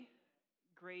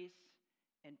grace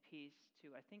and peace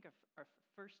to, I think, our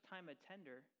first-time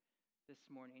attender this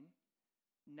morning,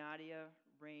 Nadia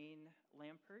Rain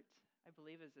Lampert, I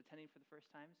believe, is attending for the first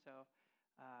time. So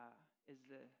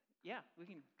we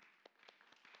can,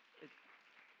 is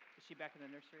she back in the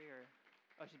nursery or,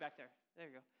 oh, she's back there. There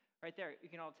you go. Right there.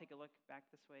 You can all take a look back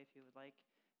this way if you would like.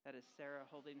 That is Sarah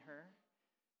holding her.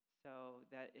 So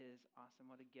that is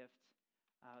awesome. What a gift.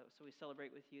 So we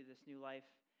celebrate with you this new life.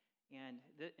 And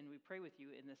we pray with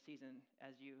you in this season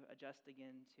as you adjust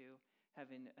again to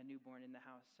having a newborn in the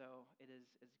house. So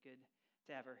it's good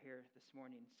to have her here this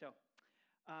morning. So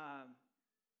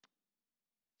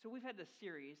we've had this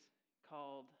series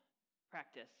called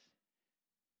Practice.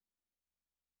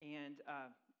 And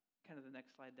kind of the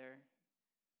next slide there.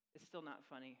 It's still not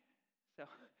funny. So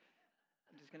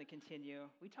I'm just going to continue.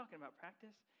 We talking about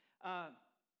practice?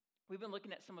 We've been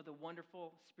looking at some of the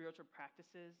wonderful spiritual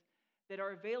practices that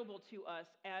are available to us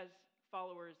as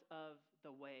followers of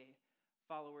the way,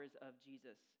 followers of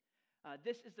Jesus.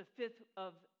 This is the 5th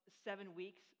of 7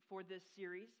 weeks for this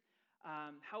series.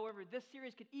 However, this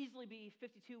series could easily be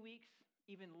 52 weeks,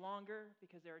 even longer,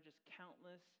 because there are just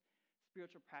countless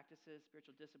spiritual practices,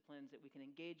 spiritual disciplines that we can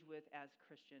engage with as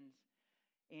Christians.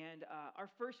 And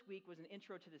our first week was an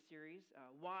intro to the series,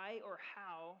 why or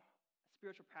how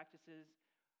spiritual practice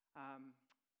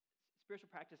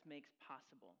makes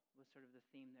possible was sort of the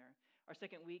theme there. Our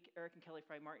second week, Eric and Kelly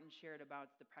Fry Martin shared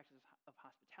about the practice of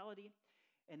hospitality.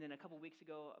 And then a couple weeks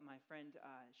ago, my friend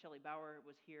Shelley Bauer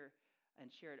was here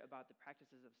and shared about the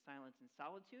practices of silence and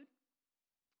solitude.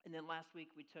 And then last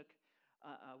week, we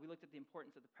looked at the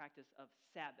importance of the practice of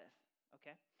Sabbath,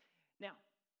 okay? Now,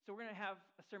 so we're going to have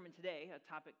a sermon today, a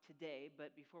topic today,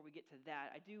 but before we get to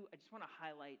that, I just want to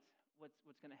highlight what's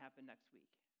going to happen next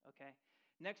week, okay?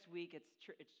 Next week, it's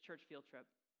church field trip.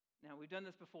 Now, we've done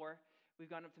this before. We've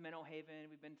gone up to Menno Haven.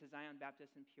 We've been to Zion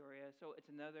Baptist in Peoria. So it's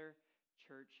another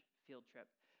church field trip.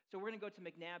 So we're going to go to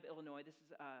McNabb, Illinois. This is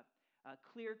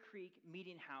Clear Creek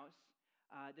Meeting House.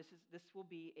 This will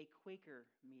be a Quaker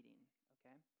meeting,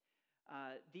 okay?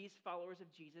 These followers of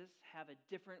Jesus have a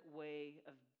different way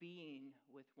of being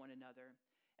with one another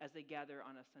as they gather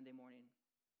on a Sunday morning.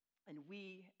 And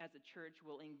we, as a church,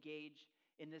 will engage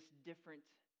in this different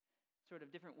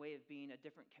way of being, a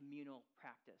different communal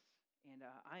practice. And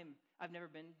I've never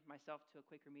been myself to a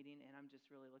Quaker meeting, and I'm just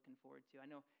really looking forward to. I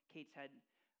know Kate's had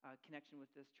a connection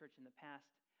with this church in the past.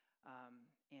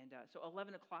 So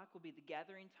 11 o'clock will be the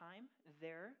gathering time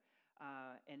there.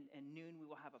 And noon we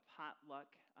will have a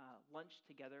potluck lunch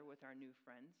together with our new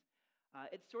friends.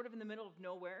 It's sort of in the middle of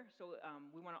nowhere, so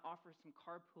we want to offer some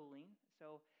carpooling.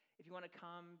 So if you want to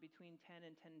come between 10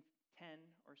 and 10:10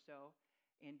 or so,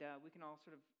 and we can all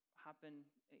sort of hop in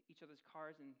each other's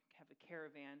cars and have a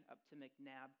caravan up to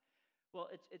McNabb. Well,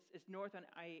 it's north on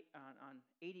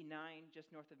 89,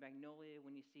 just north of Magnolia.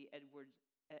 When you see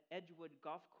Edgewood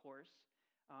Golf Course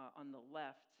on the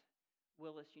left,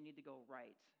 Willis, you need to go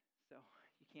right. So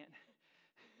you can't.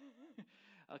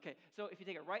 Okay, so if you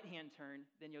take a right-hand turn,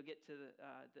 then you'll get to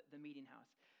the meeting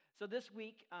house. So this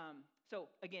week, so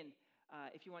again,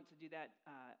 if you want to do that,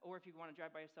 or if you want to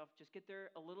drive by yourself, just get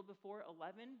there a little before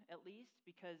 11 at least,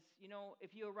 because,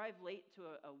 if you arrive late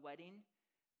to a wedding,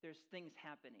 there's things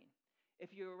happening.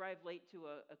 If you arrive late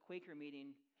to a Quaker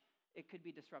meeting, it could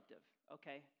be disruptive,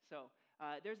 okay? So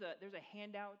there's a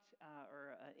handout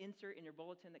or an insert in your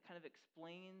bulletin that kind of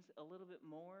explains a little bit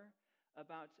more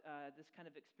about this kind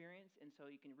of experience, and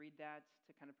so you can read that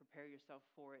to kind of prepare yourself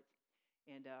for it.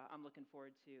 And I'm looking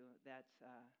forward to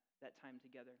that time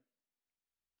together.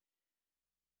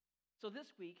 So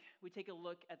this week, we take a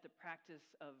look at the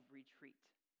practice of retreat,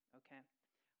 okay?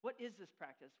 What is this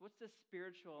practice? What's the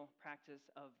spiritual practice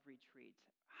of retreat?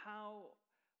 How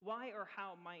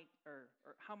might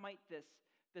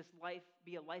this life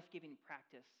be a life-giving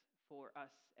practice for us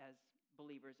as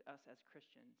believers, us as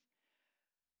Christians?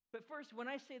 But first, when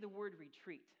I say the word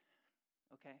retreat,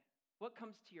 okay, what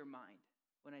comes to your mind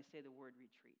when I say the word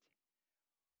retreat?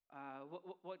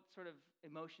 What sort of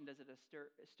emotion does it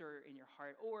stir in your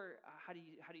heart, or how do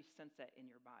you sense that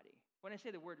in your body? When I say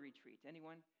the word retreat,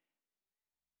 anyone?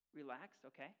 Relax,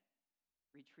 okay.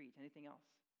 Retreat. Anything else?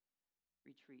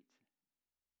 Retreat.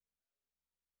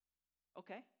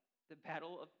 Okay. The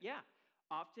battle of,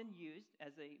 often used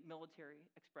as a military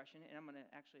expression, and I'm going to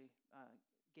actually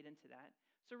get into that.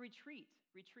 So retreat.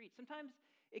 Sometimes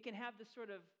it can have this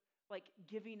sort of like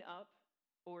giving up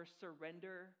or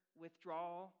surrender,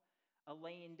 withdrawal, a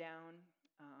laying down.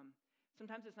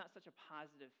 Sometimes it's not such a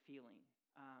positive feeling.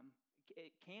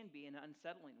 It can be an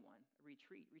unsettling one.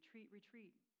 Retreat.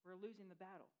 We're losing the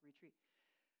battle. Retreat.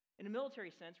 In a military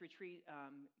sense, retreat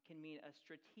can mean a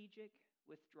strategic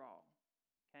withdrawal,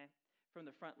 okay, from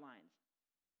the front lines.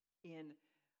 In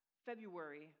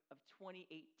February of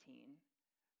 2018,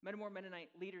 Metamor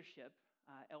Mennonite leadership,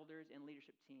 elders and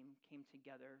leadership team came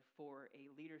together for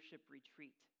a leadership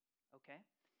retreat, okay?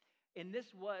 And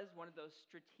this was one of those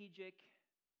strategic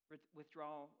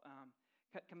withdrawal,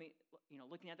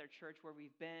 looking at our church, where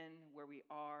we've been, where we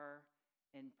are,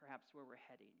 and perhaps where we're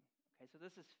heading. Okay, so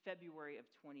this is February of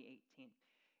 2018.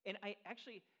 And I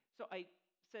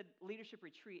said leadership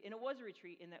retreat, and it was a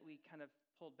retreat in that we kind of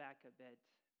pulled back a bit,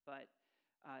 but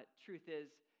truth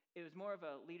is, it was more of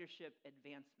a leadership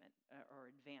advancement or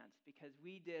advance, because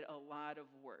we did a lot of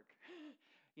work,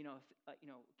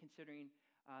 considering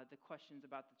the questions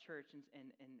about the church and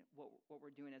what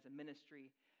we're doing as a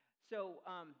ministry. So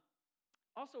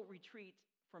also retreat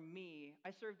for me,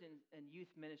 I served in youth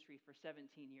ministry for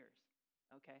 17 years,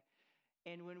 okay?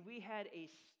 And when we had a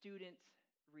student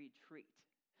retreat,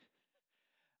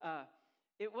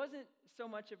 it wasn't so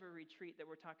much of a retreat that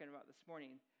we're talking about this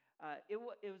morning. It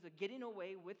was a getting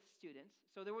away with students.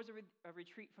 So there was a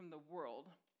retreat from the world.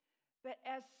 But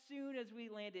as soon as we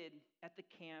landed at the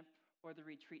camp or the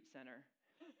retreat center,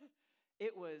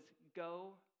 it was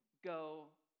go,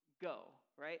 go, go,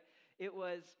 right? It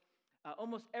was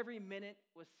almost every minute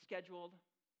was scheduled.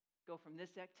 Go from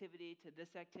this activity to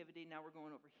this activity. Now we're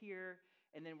going over here,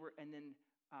 and then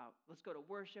let's go to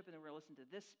worship, and then we're going to listen to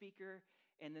this speaker,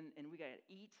 and we got to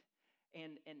eat,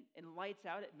 and lights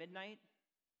out at midnight.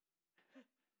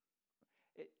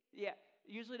 It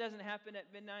usually doesn't happen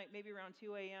at midnight, maybe around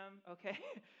 2 a.m., okay?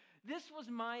 This was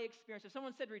my experience. If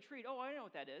someone said retreat, oh, I know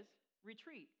what that is.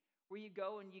 Retreat, where you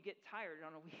go and you get tired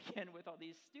on a weekend with all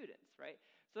these students, right?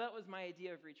 So that was my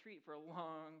idea of retreat for a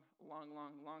long, long,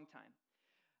 long, long time.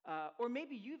 Or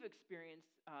maybe you've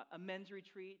experienced a men's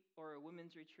retreat or a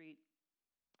women's retreat,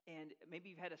 and maybe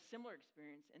you've had a similar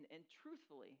experience, and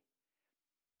truthfully,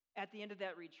 at the end of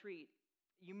that retreat,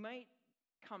 you might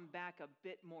come back a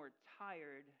bit more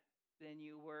tired than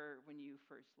you were when you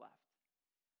first left.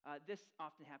 This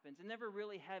often happens, and never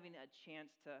really having a chance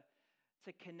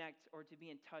to connect or to be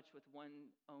in touch with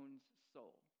one's own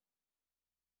soul.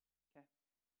 Okay?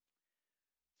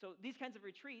 So these kinds of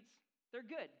retreats, they're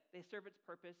good. They serve its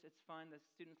purpose. It's fun. The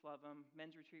students love them.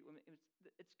 Men's retreat, women,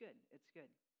 it's good. It's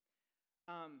good.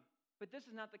 But this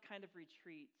is not the kind of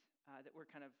retreat that we're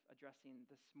kind of addressing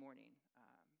this morning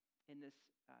in this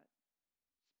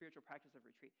spiritual practice of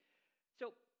retreat.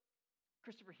 So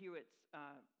Christopher Hewitts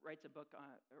wrote a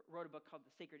book called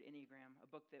The Sacred Enneagram, a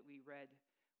book that we read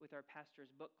with our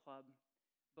pastor's book club,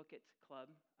 Book It Club,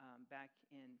 back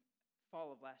in fall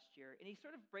of last year. And he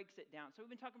sort of breaks it down. So we've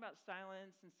been talking about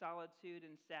silence and solitude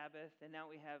and Sabbath, and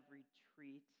now we have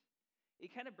retreat.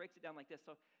 He kind of breaks it down like this.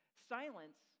 So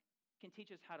silence can teach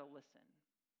us how to listen,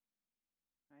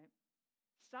 right?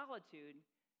 Solitude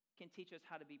can teach us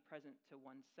how to be present to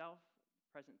oneself,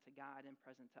 present to God, and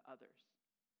present to others.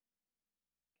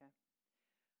 Okay?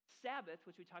 Sabbath,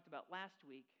 which we talked about last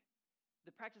week,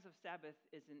 the practice of Sabbath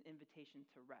is an invitation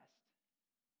to rest.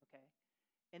 Okay?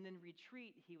 And then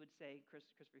retreat, he would say,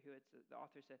 Christopher Hewitts, the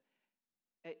author said,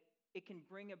 it can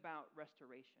bring about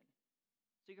restoration.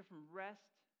 So you go from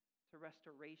rest to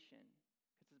restoration,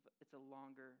 because it's a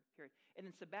longer period. And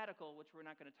then sabbatical, which we're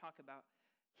not going to talk about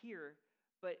here,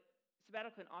 but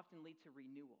sabbatical can often lead to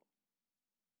renewal.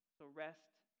 So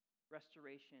rest,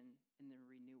 restoration, and then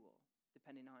renewal,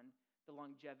 depending on the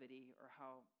longevity or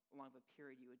how long of a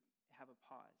period you would have a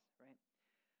pause, right?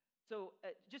 So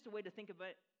just a way to think of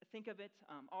it,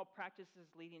 all practices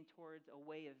leading towards a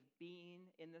way of being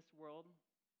in this world,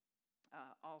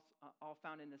 all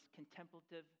found in this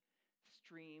contemplative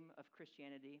stream of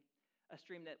Christianity, a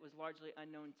stream that was largely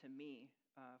unknown to me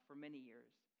for many years.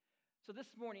 So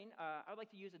this morning, I'd like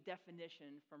to use a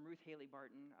definition from Ruth Haley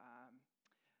Barton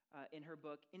in her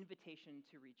book, Invitation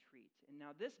to Retreat. And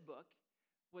now this book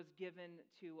was given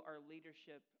to our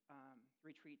leadership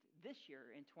retreat this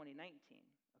year in 2019,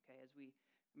 okay, as we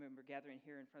remember gathering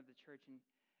here in front of the church,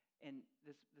 and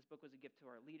this book was a gift to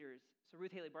our leaders. So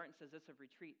Ruth Haley Barton says this of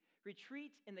retreat.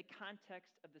 Retreat in the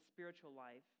context of the spiritual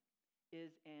life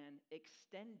is an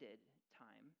extended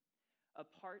time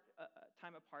apart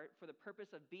for the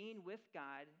purpose of being with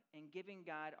God and giving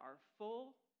God our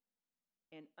full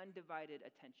and undivided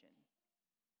attention.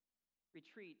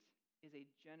 Retreat is a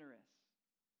generous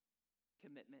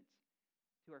commitment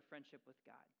to our friendship with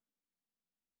God.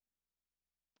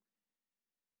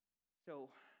 So,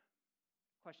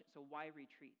 question, so why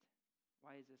retreat?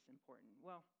 Why is this important?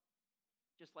 Well,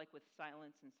 just like with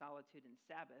silence and solitude and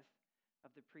Sabbath of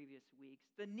the previous weeks,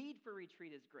 the need for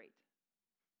retreat is great.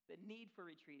 The need for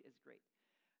retreat is great.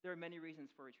 There are many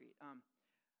reasons for retreat.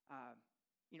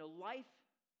 Life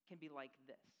can be like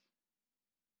this.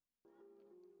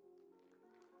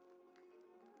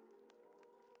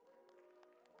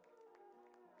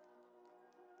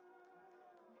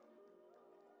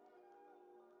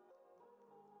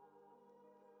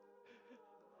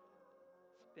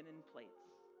 Spinning plates.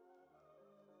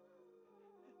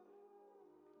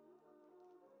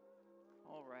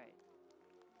 All right.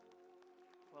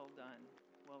 Well done.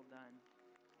 Well done.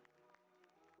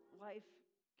 Life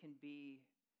can be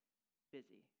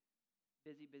busy.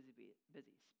 Busy, busy,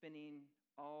 busy. Spinning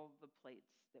all the plates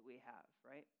that we have,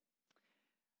 right?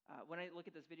 When I look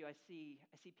at this video, I see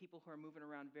people who are moving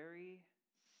around very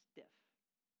stiff,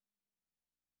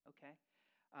 okay,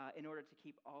 in order to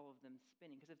keep all of them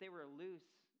spinning. Because if they were loose,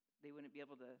 they wouldn't be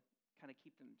able to kind of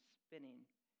keep them spinning.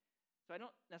 So I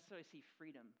don't necessarily see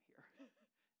freedom here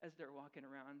as they're walking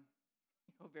around,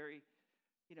 very,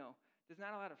 there's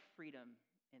not a lot of freedom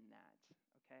in that,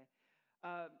 okay?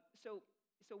 So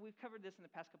we've covered this in the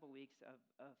past couple of weeks of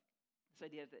this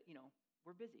idea that,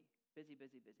 we're busy,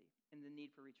 and the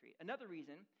need for retreat. Another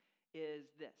reason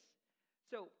is this.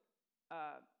 So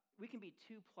we can be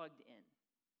too plugged in,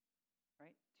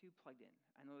 right? Too plugged in.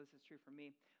 I know this is true for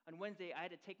me. On Wednesday, I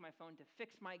had to take my phone to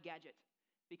fix my gadget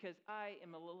because I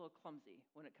am a little clumsy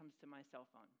when it comes to my cell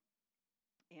phone.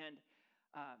 And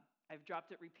I've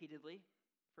dropped it repeatedly.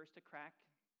 First a crack,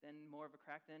 then more of a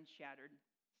crack, then shattered.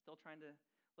 Still trying to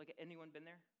look at, anyone been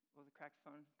there with a cracked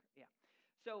phone? Yeah.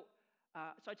 So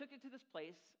I took it to this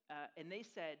place, and they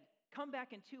said, come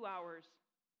back in 2 hours,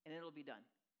 and it'll be done.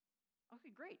 Okay,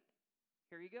 great.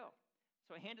 Here you go.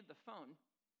 So I handed the phone,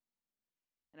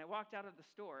 and I walked out of the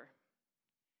store,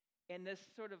 and this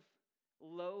sort of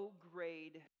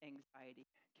low-grade anxiety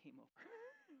came over.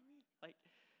 Like,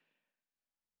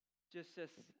 just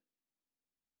this,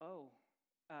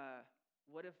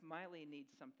 what if Miley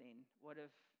needs something? What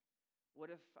if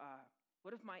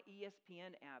my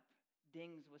ESPN app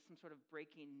dings with some sort of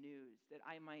breaking news that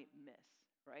I might miss,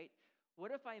 right?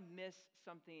 What if I miss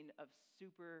something of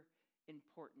super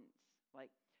importance?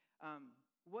 Like,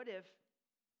 what if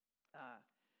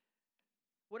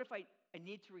I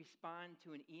need to respond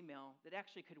to an email that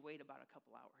actually could wait about a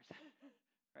couple hours,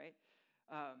 right?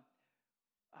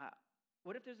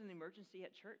 What if there's an emergency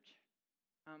at church?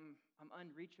 I'm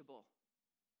unreachable.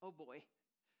 Oh boy.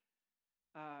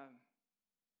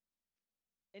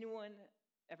 Anyone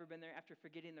ever been there after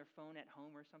forgetting their phone at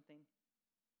home or something,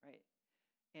 right?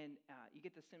 And you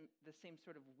get the same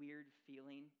sort of weird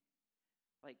feeling,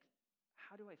 like,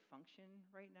 how do I function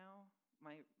right now?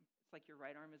 It's like your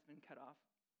right arm has been cut off.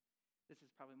 This is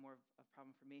probably more of a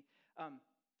problem for me.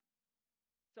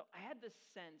 So I had this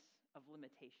sense of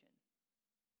limitation.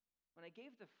 When I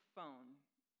gave the phone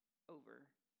over,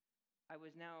 I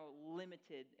was now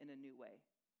limited in a new way.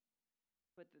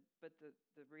 But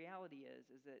the reality is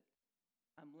that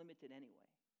I'm limited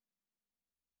anyway.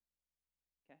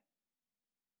 Okay?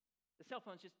 The cell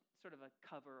phone's just sort of a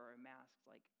cover or a mask,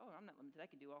 like, oh, I'm not limited, I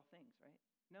can do all things, right?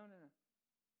 No.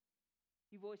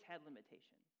 You've always had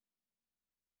limitation.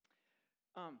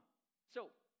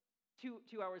 So 2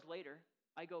 hours later,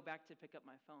 I go back to pick up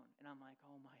my phone, and I'm like,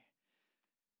 I'm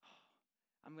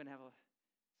going to have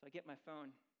so I get my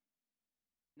phone,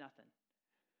 nothing.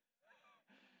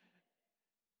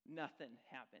 Nothing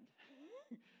happened.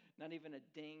 Not even a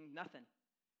ding, nothing.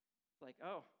 It's like,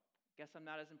 oh, guess I'm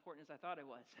not as important as I thought I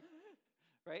was,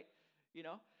 right?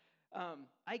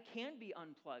 I can be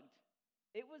unplugged.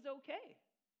 It was okay.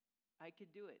 I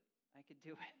could do it.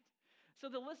 So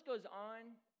the list goes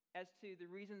on as to the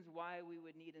reasons why we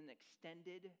would need an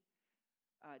extended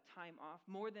time off,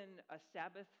 more than a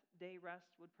Sabbath day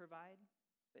rest would provide,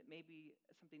 but maybe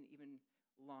something even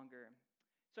longer.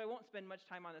 So I won't spend much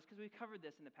time on this because we've covered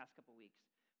this in the past couple weeks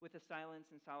with the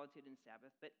silence and solitude and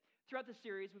Sabbath. But throughout the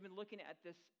series, we've been looking at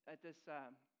this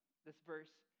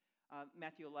verse,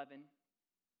 Matthew 11,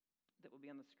 that will be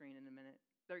on the screen in a minute.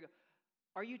 There you go.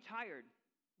 Are you tired,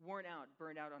 worn out,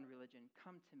 burned out on religion?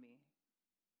 Come to me.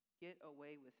 Get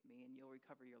away with me, and you'll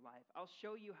recover your life. I'll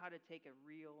show you how to take a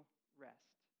real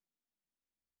rest.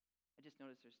 I just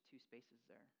noticed there's 2 spaces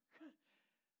there.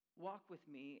 Walk with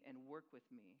me and work with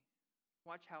me.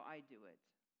 Watch how I do it.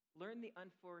 Learn the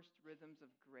unforced rhythms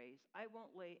of grace. I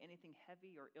won't lay anything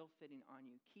heavy or ill-fitting on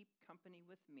you. Keep company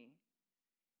with me,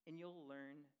 and you'll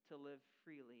learn to live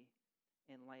freely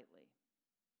and lightly.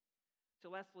 So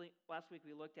last week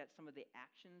we looked at some of the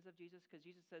actions of Jesus, because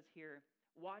Jesus says here,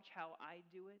 watch how I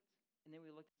do it. And then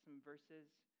we looked at some verses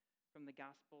from the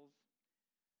Gospels,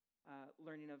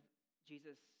 learning of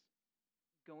Jesus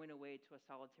going away to a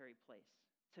solitary place,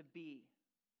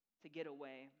 to get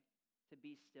away, to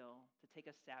be still, to take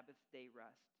a Sabbath day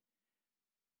rest.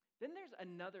 Then there's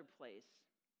another place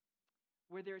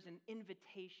where there's an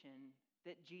invitation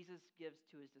that Jesus gives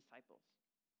to his disciples.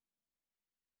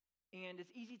 And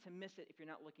it's easy to miss it if you're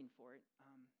not looking for it.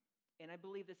 And I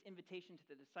believe this invitation to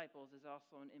the disciples is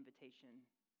also an invitation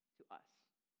to us.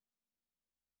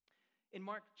 In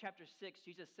Mark chapter 6,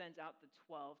 Jesus sends out the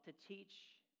 12 to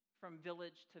teach from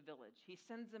village to village. He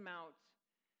sends them out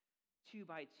 2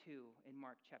 by 2 in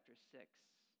Mark chapter 6.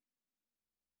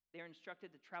 They are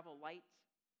instructed to travel light,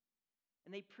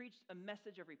 and they preached a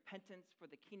message of repentance, for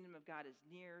the kingdom of God is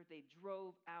near. They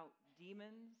drove out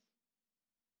demons,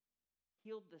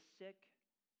 healed the sick,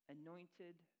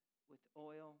 anointed with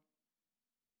oil.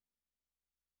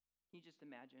 Can you just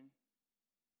imagine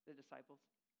the disciples?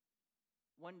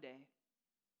 One day,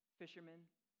 fishermen,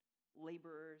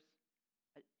 laborers,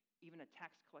 even a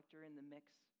tax collector in the mix.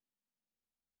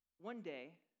 One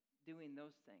day, doing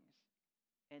those things.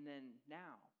 And then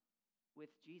now, with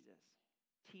Jesus,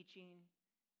 teaching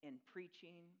and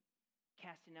preaching,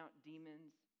 casting out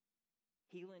demons,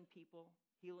 healing people,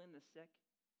 healing the sick.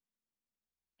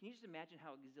 Can you just imagine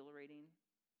how exhilarating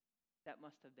that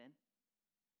must have been?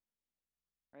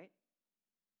 Right?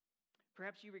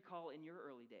 Perhaps you recall in your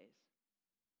early days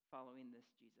following this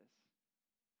Jesus.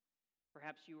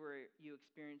 Perhaps you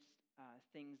experienced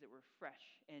things that were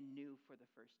fresh and new for the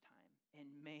first time. And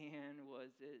man,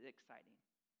 was it exciting.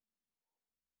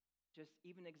 Just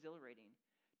even exhilarating.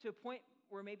 To a point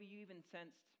where maybe you even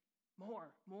sensed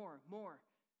more.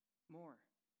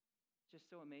 Just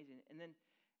so amazing. And then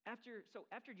after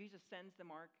Jesus sends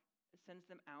them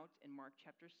out in Mark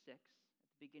chapter 6, at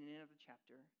the beginning of the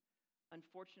chapter,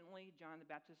 unfortunately, John the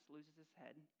Baptist loses his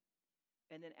head.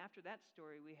 And then after that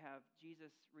story, we have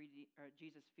Jesus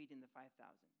feeding the 5,000.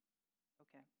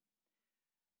 Okay?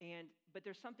 But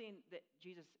there's something that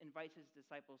Jesus invites his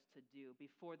disciples to do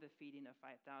before the feeding of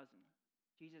 5,000.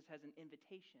 Jesus has an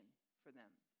invitation for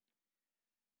them.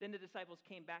 Then the disciples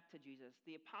came back to Jesus.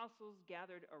 The apostles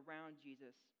gathered around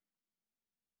Jesus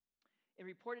and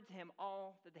reported to him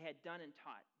all that they had done and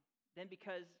taught. Then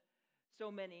because so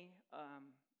many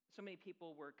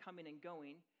people were coming and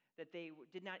going that they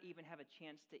did not even have a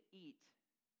chance to eat,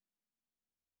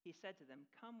 he said to them,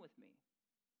 "Come with me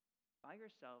by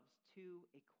yourselves to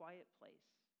a quiet place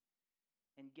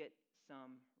and get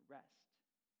some rest."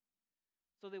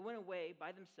 So they went away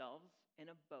by themselves in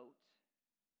a boat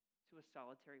to a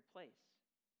solitary place.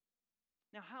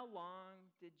 Now, how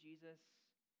long did Jesus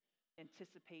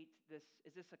anticipate this?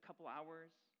 Is this a couple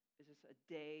hours? Is this a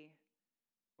day?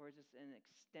 Or is this an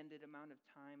extended amount of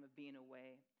time of being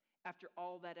away? After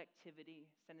all that activity,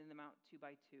 sending them out 2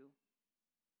 by 2?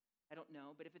 I don't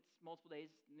know, but if it's multiple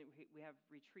days, we have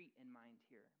retreat in mind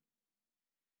here.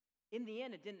 In the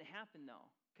end, it didn't happen, though,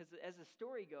 because as the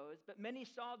story goes, but many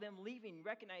saw them leaving,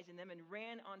 recognizing them, and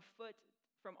ran on foot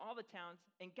from all the towns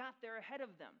and got there ahead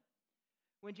of them.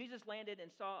 When Jesus landed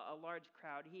and saw a large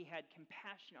crowd, he had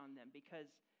compassion on them because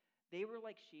they were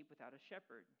like sheep without a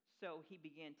shepherd. So he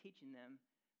began teaching them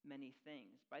many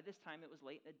things. By this time, it was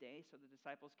late in the day, so the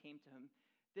disciples came to him.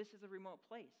 "This is a remote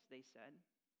place," they said.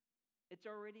 "It's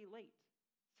already late.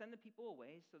 Send the people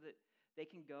away so that they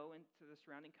can go into the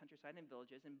surrounding countryside and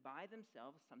villages and buy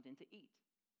themselves something to eat."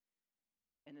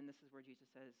 And then this is where Jesus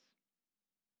says,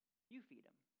 "You feed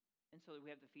them." And so we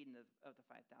have the feeding of the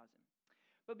 5,000.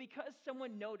 But because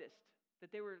someone noticed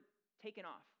that they were taken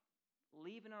off,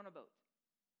 leaving on a boat,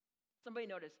 somebody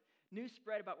noticed, news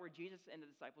spread about where Jesus and the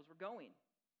disciples were going,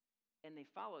 and they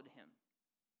followed him.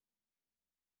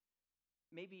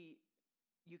 Maybe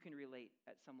you can relate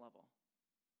at some level.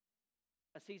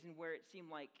 A season where it seemed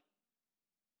like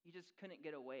you just couldn't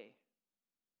get away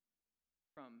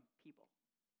from people.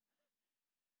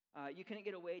 You couldn't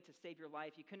get away to save your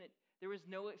life. There was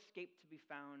no escape to be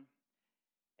found.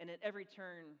 And at every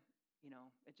turn,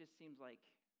 it just seems like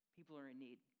people are in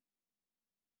need.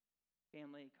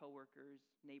 Family, coworkers,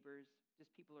 neighbors,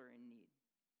 just people are in need.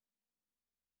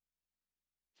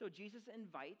 So Jesus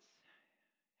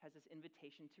has this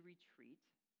invitation to retreat.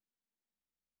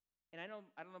 And I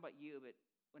don't know about you, but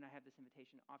when I have this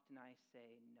invitation, often I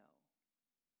say no.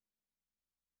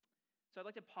 So I'd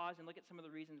like to pause and look at some of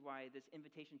the reasons why this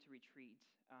invitation to retreat,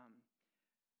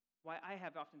 why I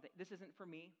have often this isn't for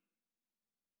me,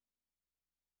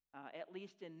 at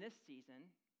least in this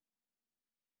season.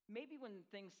 Maybe when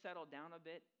things settle down a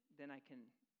bit, then I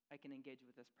can engage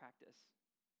with this practice.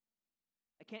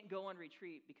 I can't go on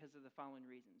retreat because of the following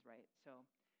reasons, right?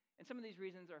 And some of these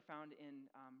reasons are found in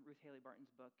Ruth Haley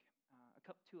Barton's book.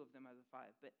 Two of them out of the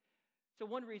 5. So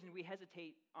one reason we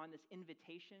hesitate on this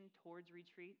invitation towards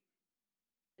retreat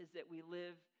is that we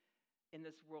live in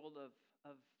this world of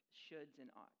shoulds and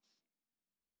oughts.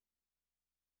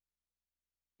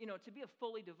 To be a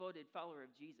fully devoted follower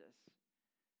of Jesus,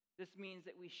 this means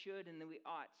that we should and that we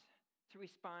ought to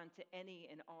respond to any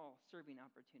and all serving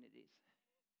opportunities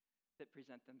that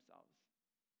present themselves.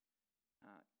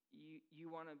 You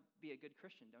want to be a good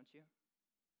Christian, don't you?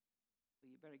 Well,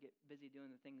 you better get busy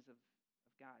doing the things of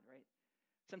God, right?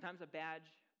 Sometimes a badge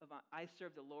of I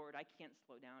serve the Lord, I can't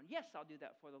slow down. Yes, I'll do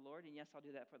that for the Lord, and yes, I'll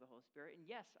do that for the Holy Spirit, and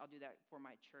yes, I'll do that for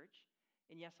my church,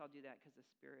 and yes, I'll do that because the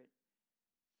Spirit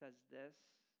says this.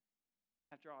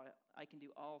 After all, I can do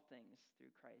all things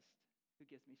through Christ who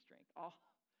gives me strength. I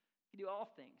can do all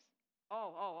things.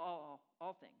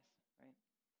 All things, right?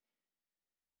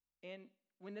 And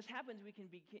when this happens, we can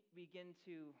begin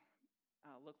to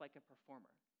look like a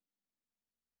performer,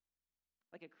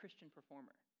 like a Christian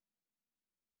performer,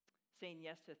 saying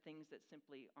yes to things that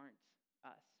simply aren't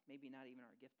us, maybe not even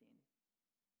our gifting.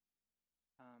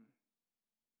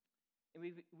 And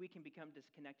we can become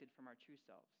disconnected from our true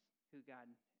selves, who God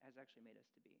has actually made us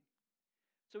to be.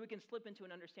 So we can slip into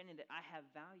an understanding that I have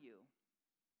value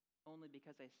only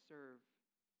because I serve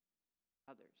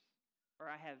others, or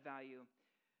I have value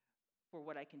for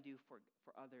what I can do for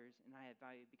others, and I have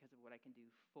value because of what I can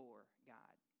do for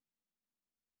God.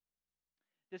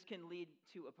 This can lead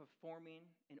to a performing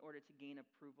in order to gain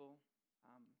approval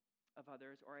of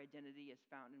others, or identity is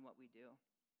found in what we do.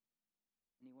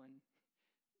 Anyone,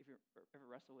 if you ever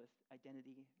wrestle with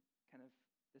identity,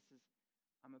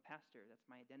 I'm a pastor, that's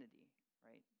my identity,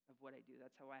 right, of what I do.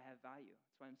 That's how I have value.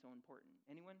 That's why I'm so important.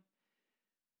 Anyone?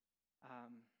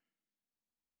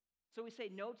 So we say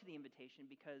no to the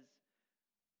invitation because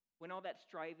when all that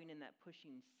striving and that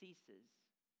pushing ceases,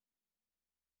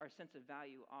 our sense of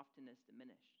value often is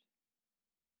diminished,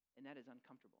 and that is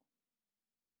uncomfortable.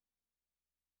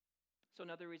 So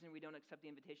another reason we don't accept the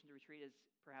invitation to retreat is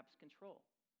perhaps control.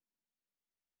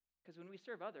 Because when we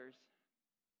serve others,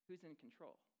 who's in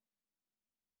control?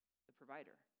 The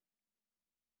provider,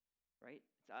 right?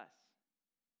 It's us.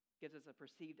 Gives us a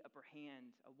perceived upper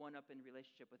hand, a one-up in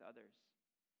relationship with others.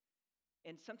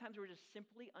 And sometimes we're just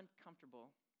simply uncomfortable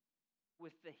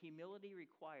with the humility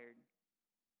required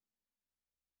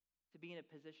to be in a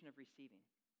position of receiving.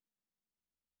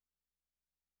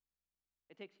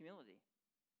 It takes humility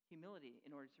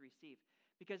in order to receive,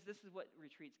 because this is what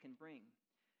retreats can bring.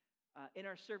 In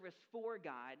our service for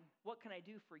God, what can I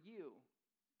do for you,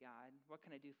 God? What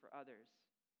can I do for others?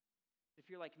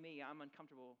 If you're like me, I'm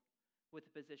uncomfortable with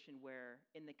a position where,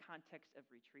 in the context of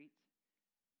retreat,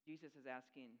 Jesus is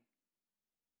asking,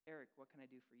 Eric, what can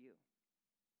I do for you?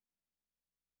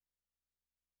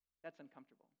 That's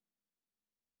uncomfortable.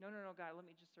 No, God, let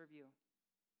me just serve you.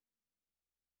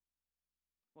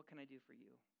 What can I do for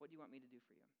you? What do you want me to do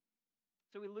for you?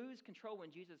 So we lose control when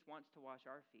Jesus wants to wash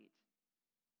our feet.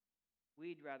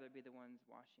 We'd rather be the ones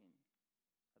washing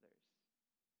others.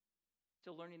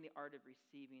 So learning the art of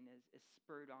receiving is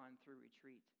spurred on through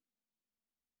retreat.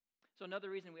 So another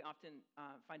reason we often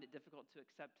find it difficult to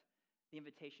accept the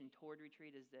invitation toward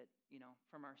retreat is that,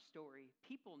 from our story,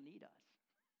 people need us.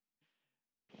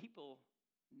 People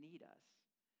need us.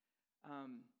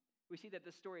 We see that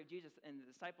the story of Jesus and the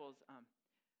disciples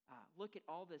look at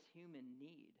all this human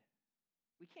need.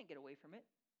 We can't get away from it.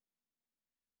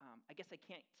 I guess I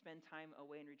can't spend time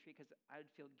away in retreat because I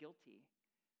would feel guilty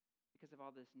because of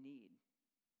all this need.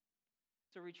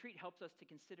 So retreat helps us to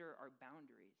consider our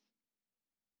boundaries.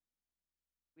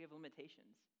 We have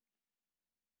limitations.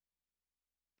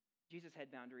 Jesus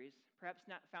had boundaries, perhaps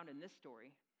not found in this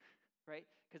story, right?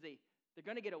 Because they're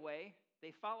going to get away,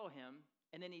 they follow him,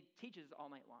 and then he teaches all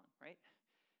night long, right?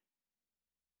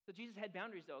 So Jesus had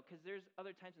boundaries, though, because there's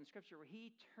other times in Scripture where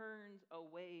he turns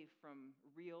away from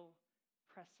real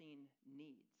pressing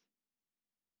needs.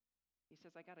 He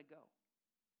says, I got to go.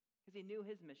 Because he knew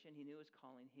his mission, he knew his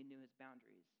calling, he knew his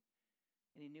boundaries,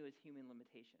 and he knew his human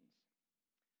limitations.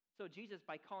 So Jesus,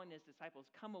 by calling his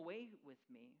disciples, come away with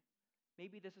me,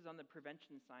 maybe this is on the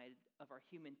prevention side of our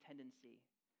human tendency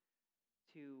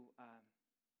to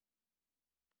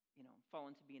fall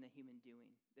into being a human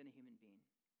doing than a human being.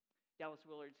 Dallas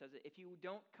Willard says that if you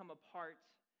don't come apart,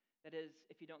 that is,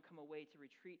 if you don't come away to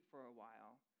retreat for a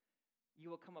while,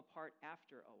 you will come apart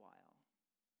after a while.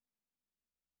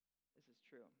 This is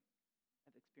true.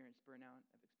 I've experienced burnout.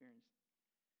 I've experienced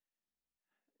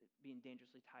being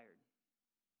dangerously tired.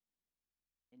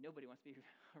 And nobody wants to be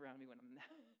around me when I'm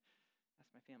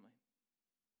that's my family.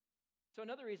 So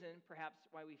another reason, perhaps,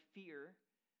 why we fear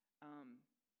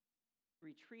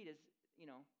retreat is,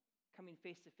 coming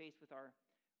face to face with our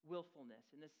willfulness.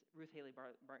 And this, Ruth Haley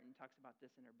Barton talks about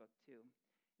this in her book too.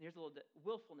 And here's a little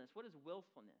willfulness. What is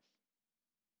willfulness?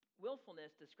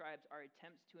 Willfulness describes our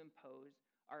attempts to impose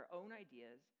our own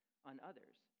ideas on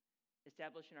others,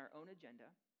 establishing our own agenda,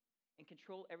 and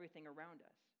control everything around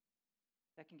us.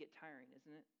 That can get tiring,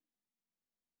 isn't it?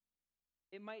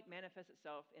 It might manifest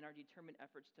itself in our determined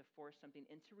efforts to force something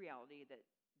into reality that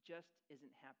just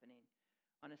isn't happening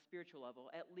on a spiritual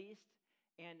level, at least,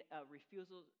 and a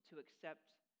refusal to accept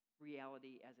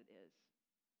reality as it is.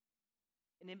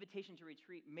 An invitation to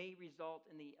retreat may result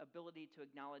in the ability to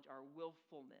acknowledge our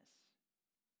willfulness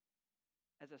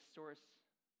as a source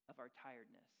of our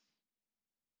tiredness,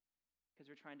 because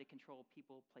we're trying to control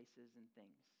people, places, and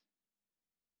things.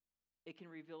 It can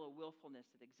reveal a willfulness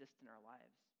that exists in our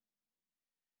lives.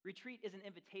 Retreat is an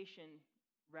invitation,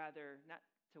 rather, not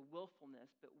to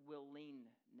willfulness, but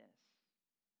willingness.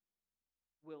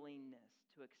 Willingness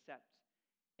to accept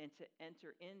and to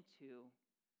enter into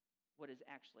what is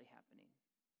actually happening.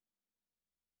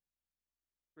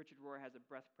 Richard Rohr has a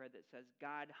breath prayer that says,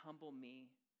 God, humble me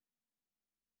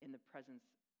in the presence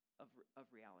of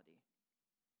reality.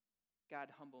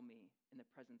 God, humble me in the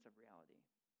presence of reality.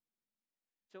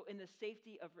 So in the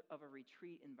safety of a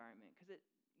retreat environment, because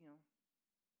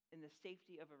in the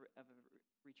safety of a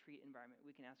retreat environment,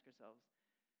 we can ask ourselves,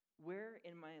 where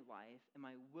in my life am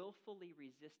I willfully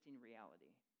resisting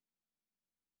reality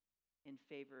in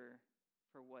favor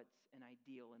for what's an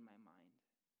ideal in my mind?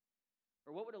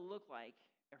 Or what would it look like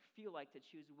or feel like to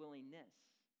choose willingness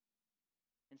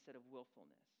instead of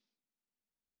willfulness?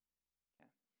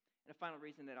 Okay. And a final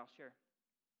reason that I'll share,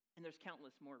 and there's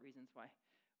countless more reasons why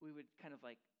we would kind of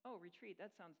like, oh, retreat,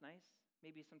 that sounds nice.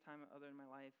 Maybe sometime other in my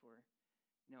life, or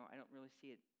I don't really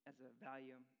see it as a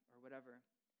value or whatever.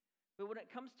 But when it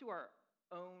comes to our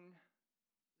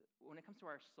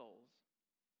souls,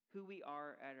 who we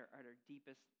are at our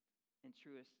deepest and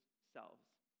truest selves,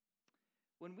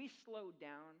 when we slow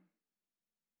down,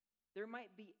 there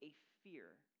might be a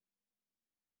fear.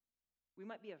 We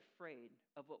might be afraid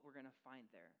of what we're going to find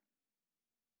there,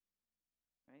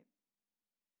 right?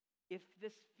 If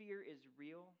this fear is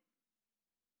real,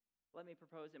 let me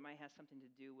propose it might have something to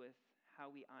do with how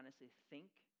we honestly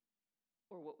think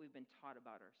or what we've been taught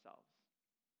about ourselves.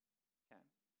 Okay,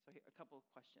 so here, a couple of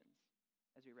questions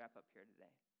as we wrap up here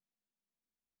today.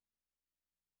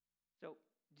 So,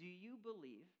 do you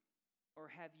believe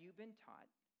or have you been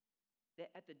taught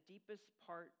that at the deepest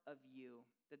part of you,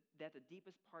 that the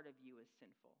deepest part of you is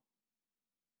sinful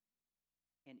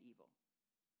and evil?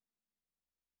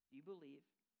 Do you believe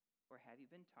or have you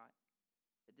been taught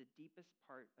that the deepest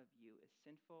part of you is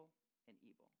sinful and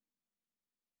evil?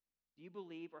 Do you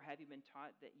believe or have you been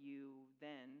taught that you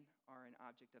then are an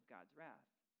object of God's wrath?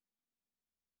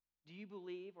 Do you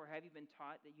believe or have you been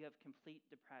taught that you have complete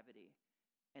depravity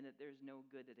and that there's no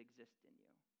good that exists in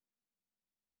you?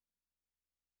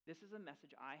 This is a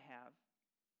message I have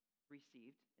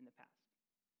received in the past.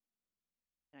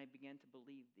 And I began to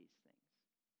believe these things.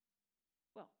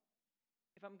 Well,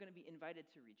 if I'm going to be invited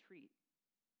to retreat,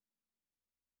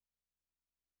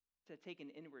 to take an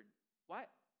inward,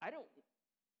 why? I don't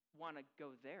want to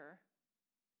go there.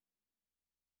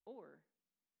 Or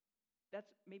that's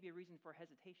maybe a reason for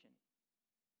hesitation.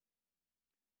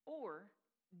 Or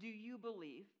do you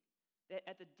believe that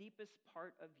at the deepest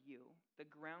part of you, the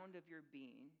ground of your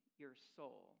being, your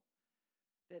soul,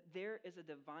 that there is a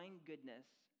divine goodness,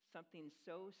 something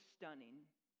so stunning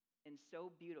and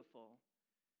so beautiful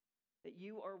that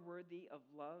you are worthy of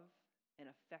love and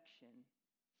affection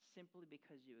simply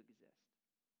because you exist?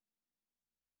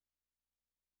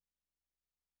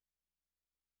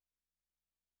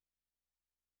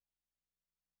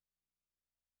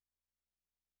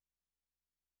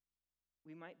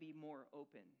 We might be more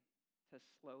open to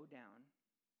slow down,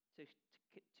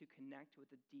 to connect with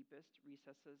the deepest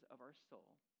recesses of our soul,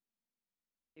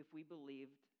 if we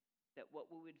believed that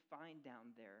what we would find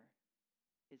down there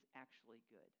is actually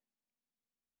good.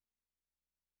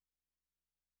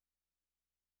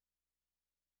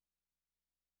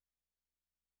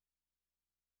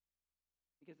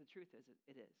 Because the truth is,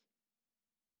 it is.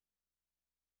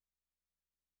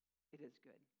 It is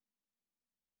good.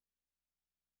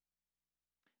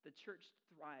 The church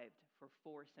thrived for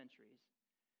 4 centuries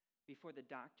before the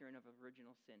doctrine of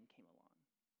original sin came along.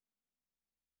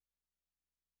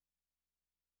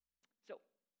 So,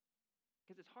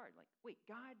 because it's hard, like, wait,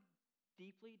 God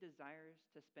deeply desires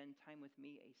to spend time with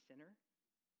me, a sinner?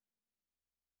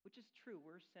 Which is true,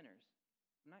 we're sinners.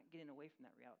 I'm not getting away from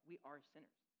that reality. We are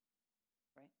sinners,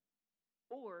 right?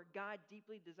 Or God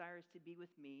deeply desires to be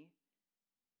with me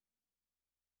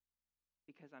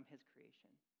because I'm his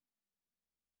creation.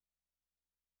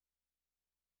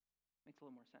 Makes a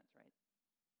little more sense, right?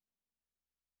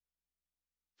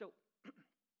 So,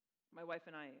 My wife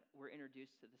and I were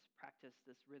introduced to this practice,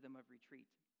 this rhythm of retreat,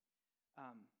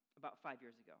 about 5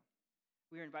 years ago.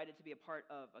 We were invited to be a part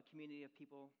of a community of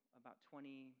people, about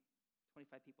 20,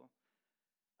 25 people,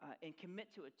 and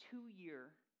commit to a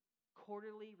 2-year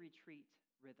quarterly retreat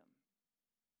rhythm.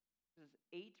 This is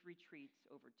 8 retreats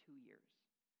over 2 years,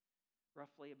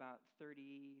 roughly about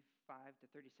 35 to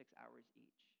 36 hours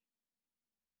each.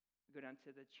 We go down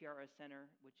to the Chiara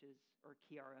Center, or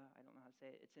Chiara, I don't know how to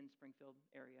say it. It's in Springfield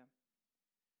area.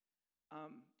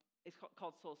 It's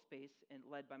called Soul Space and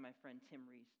led by my friend Tim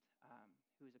Reist,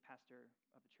 who is a pastor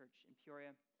of a church in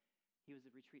Peoria. He was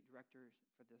the retreat director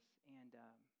for this. And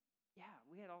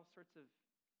we had all sorts of,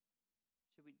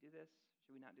 should we do this?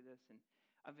 Should we not do this? And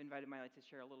I've invited Miley to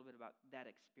share a little bit about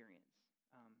that experience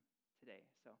today.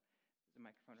 So there's a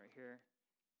microphone right here.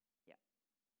 Yeah.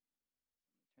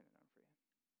 Let me turn it on for you.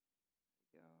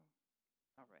 There we go.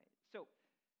 All right. So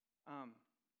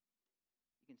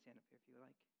you can stand up here if you would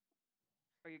like.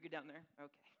 Are you good down there?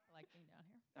 Okay. I like being down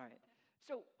here. All right.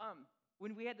 So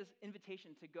when we had this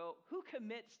invitation to go, who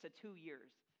commits to 2 years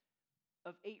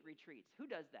of 8 retreats? Who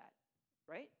does that,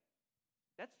 right?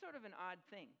 That's sort of an odd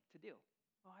thing to do.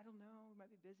 Oh, I don't know. We might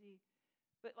be busy.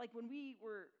 But like when we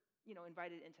were,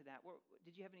 invited into that,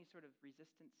 did you have any sort of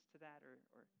resistance to that or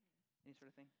any sort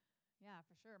of thing? Yeah,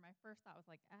 for sure. My first thought was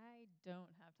like, I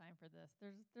don't have time for this.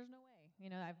 There's no way.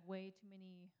 I have way too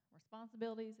many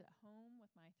responsibilities at home with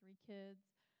my 3 kids.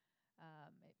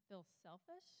 It feels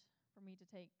selfish for me to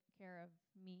take care of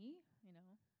me,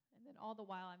 And then all the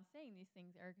while I'm saying these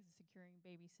things, Eric is securing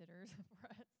babysitters for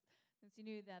us, since he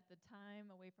knew that the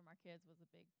time away from our kids was a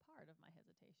big part of my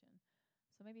hesitation.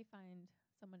 So maybe find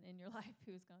someone in your life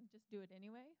who's going to just do it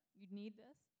anyway. You need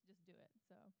this, just do it.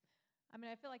 So, I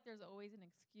feel like there's always an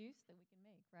excuse that we can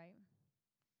make, right?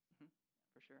 Mm-hmm.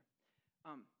 For sure.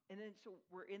 And then, so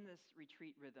we're in this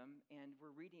retreat rhythm, and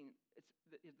we're reading.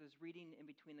 There's reading in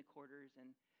between the quarters,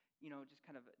 and just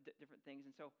kind of different things.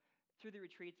 And so, through the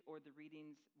retreats or the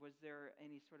readings, was there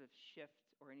any sort of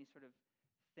shift or any sort of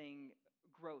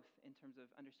growth in terms of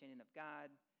understanding of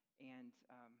God, and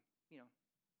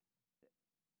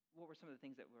what were some of the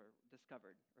things that were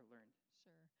discovered or learned?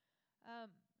 Sure.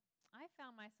 I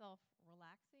found myself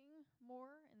relaxing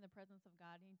more in the presence of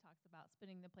God. He talks about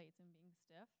spinning the plates and being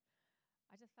stiff.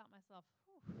 I just felt myself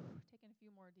taking a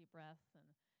few more deep breaths. And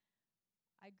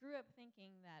I grew up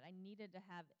thinking that I needed to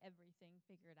have everything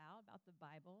figured out about the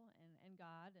Bible and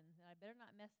God, and that I better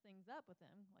not mess things up with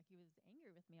him. Like he was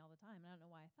angry with me all the time. And I don't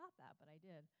know why I thought that, but I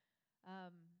did.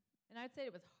 And I'd say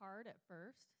it was hard at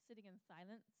first, sitting in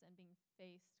silence and being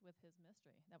faced with his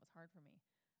mystery. That was hard for me.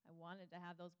 I wanted to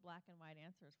have those black and white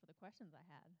answers for the questions I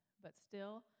had. But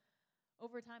still,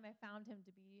 over time, I found him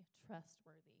to be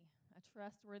trustworthy, a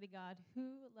trustworthy God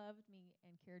who loved me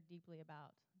and cared deeply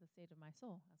about the state of my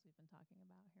soul, as we've been talking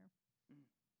about here.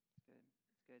 That's good.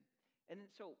 That's good. And then,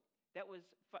 so that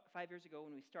was 5 years ago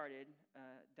when we started,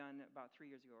 done about 3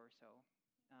 years ago or so.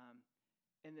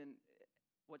 And then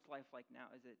what's life like now?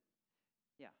 Is it,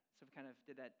 so kind of,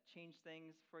 did that change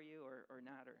things for you or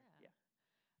not? Or Yeah.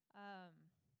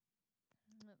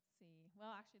 Let's see. Well,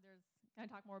 actually, can I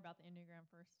talk more about the Enneagram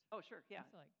first? Oh, sure, yeah.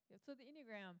 So the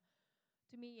Enneagram,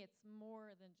 to me, it's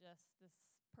more than just this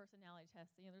personality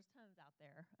test. There's tons out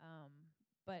there.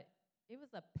 But it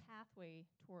was a pathway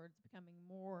towards becoming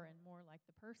more and more like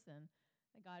the person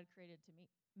that God created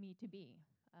me to be.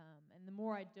 And the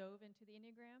more I dove into the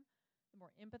Enneagram, the more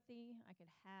empathy I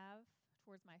could have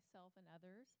towards myself and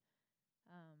others.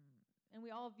 And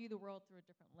we all view the world through a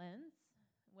different lens,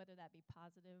 whether that be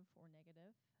positive or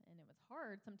negative. And it was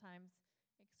hard, sometimes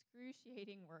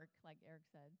excruciating work, like Eric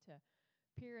said, to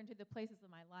peer into the places of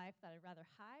my life that I'd rather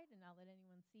hide and not let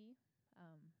anyone see.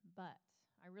 But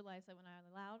I realized that when I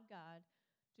allowed God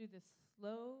to do this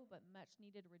slow but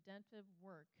much-needed redemptive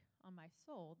work on my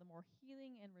soul, the more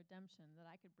healing and redemption that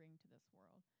I could bring to this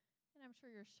world. And I'm sure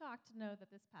you're shocked to know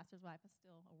that this pastor's wife is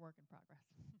still a work in progress.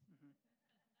 Mm-hmm.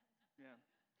 Yeah.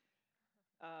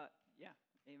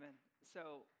 Amen.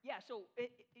 So so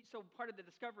part of the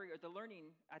discovery or the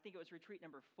learning, I think it was retreat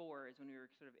number 4 is when we were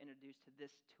sort of introduced to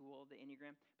this tool, the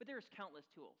Enneagram. But there's countless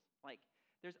tools. Like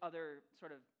there's other sort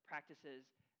of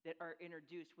practices that are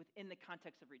introduced within the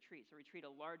context of retreat. So retreat, a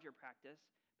larger practice,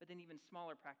 but then even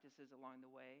smaller practices along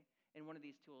the way. And one of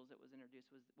these tools that was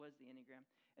introduced was the Enneagram.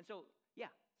 And so,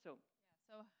 So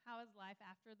how is life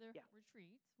after the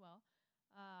retreats? Well,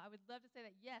 I would love to say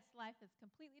that, yes, life is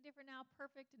completely different now,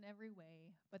 perfect in every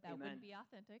way, but that wouldn't be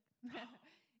authentic.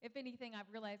 If anything, I've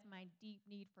realized my deep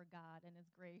need for God and his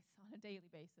grace on a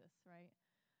daily basis, right?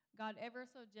 God ever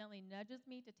so gently nudges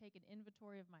me to take an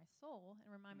inventory of my soul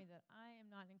and remind me that I am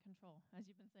not in control, as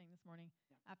you've been saying this morning.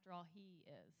 Yeah. After all, He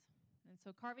is. And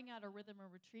so carving out a rhythm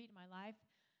or retreat in my life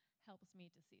helps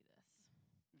me to see this.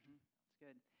 That's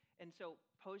good. And so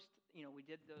we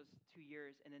did those 2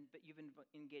 years, but you've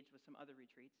engaged with some other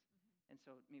retreats. And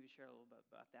so maybe share a little bit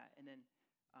about that. And then,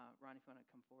 Ron, if you want to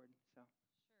come forward. Sure.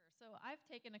 So I've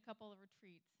taken a couple of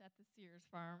retreats at the Sears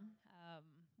Farm.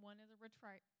 One is a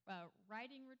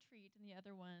writing retreat, and the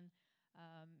other one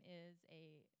is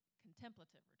a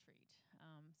contemplative retreat.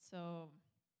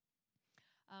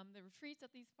 The retreats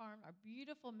at these farms are a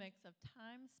beautiful mix of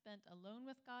time spent alone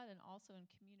with God and also in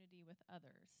community with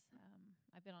others.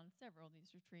 I've been on several of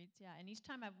these retreats, and each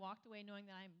time I've walked away knowing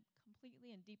that I'm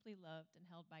completely and deeply loved and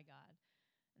held by God,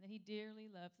 and that He dearly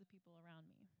loves the people around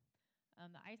me.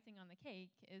 The icing on the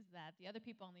cake is that the other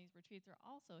people on these retreats are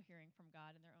also hearing from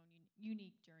God in their own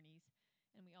unique journeys,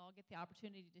 and we all get the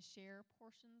opportunity to share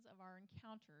portions of our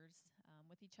encounters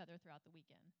with each other throughout the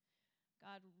weekend.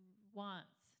 God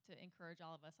wants to encourage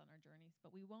all of us on our journeys,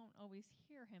 but we won't always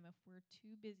hear Him if we're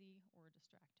too busy or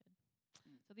distracted.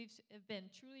 So these have been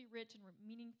truly rich and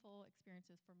meaningful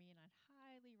experiences for me, and I'd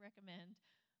highly recommend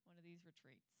one of these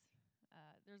retreats.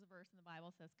 There's a verse in the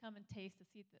Bible that says, "Come and taste to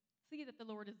see that the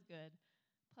Lord is good."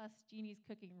 Plus, Jeannie's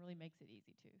cooking really makes it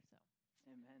easy too. So,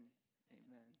 Amen.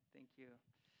 Amen. Thank you.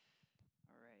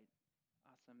 All right.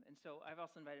 Awesome. And so I've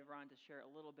also invited Ron to share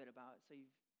a little bit about. So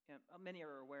many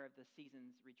are aware of the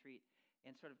Seasons retreat,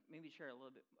 and sort of maybe share a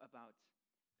little bit about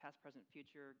past, present,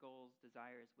 future goals,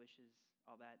 desires, wishes,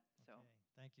 all that. So.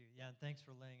 Okay. Thank you. Yeah, and thanks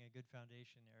for laying a good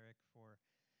foundation, Eric, for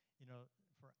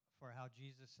how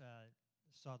Jesus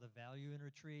saw the value in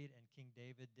retreat, and King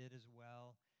David did as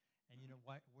well. And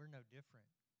we're no different.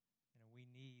 We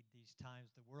need these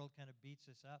times. The world kind of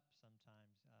beats us up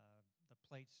sometimes. The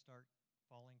plates start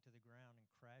falling to the ground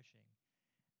and crashing.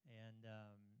 And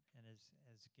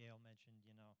as Gail mentioned,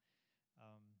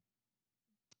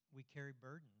 we carry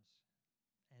burdens,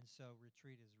 and so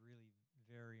retreat is really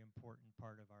very important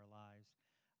part of our lives.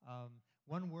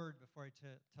 One word before I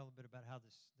tell a bit about how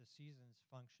the Seasons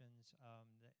functions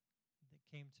that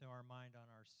came to our mind on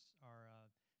our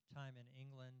time in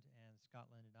England and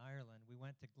Scotland and Ireland. We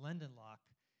went to Glendalough,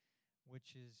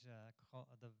 which is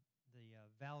called the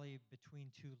valley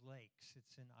between two lakes.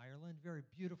 It's in Ireland, very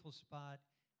beautiful spot.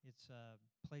 It's a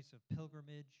place of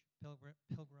pilgrimage.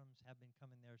 Pilgrims have been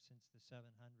coming there since the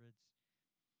 700s.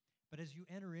 But as you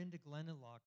enter into Glendalough,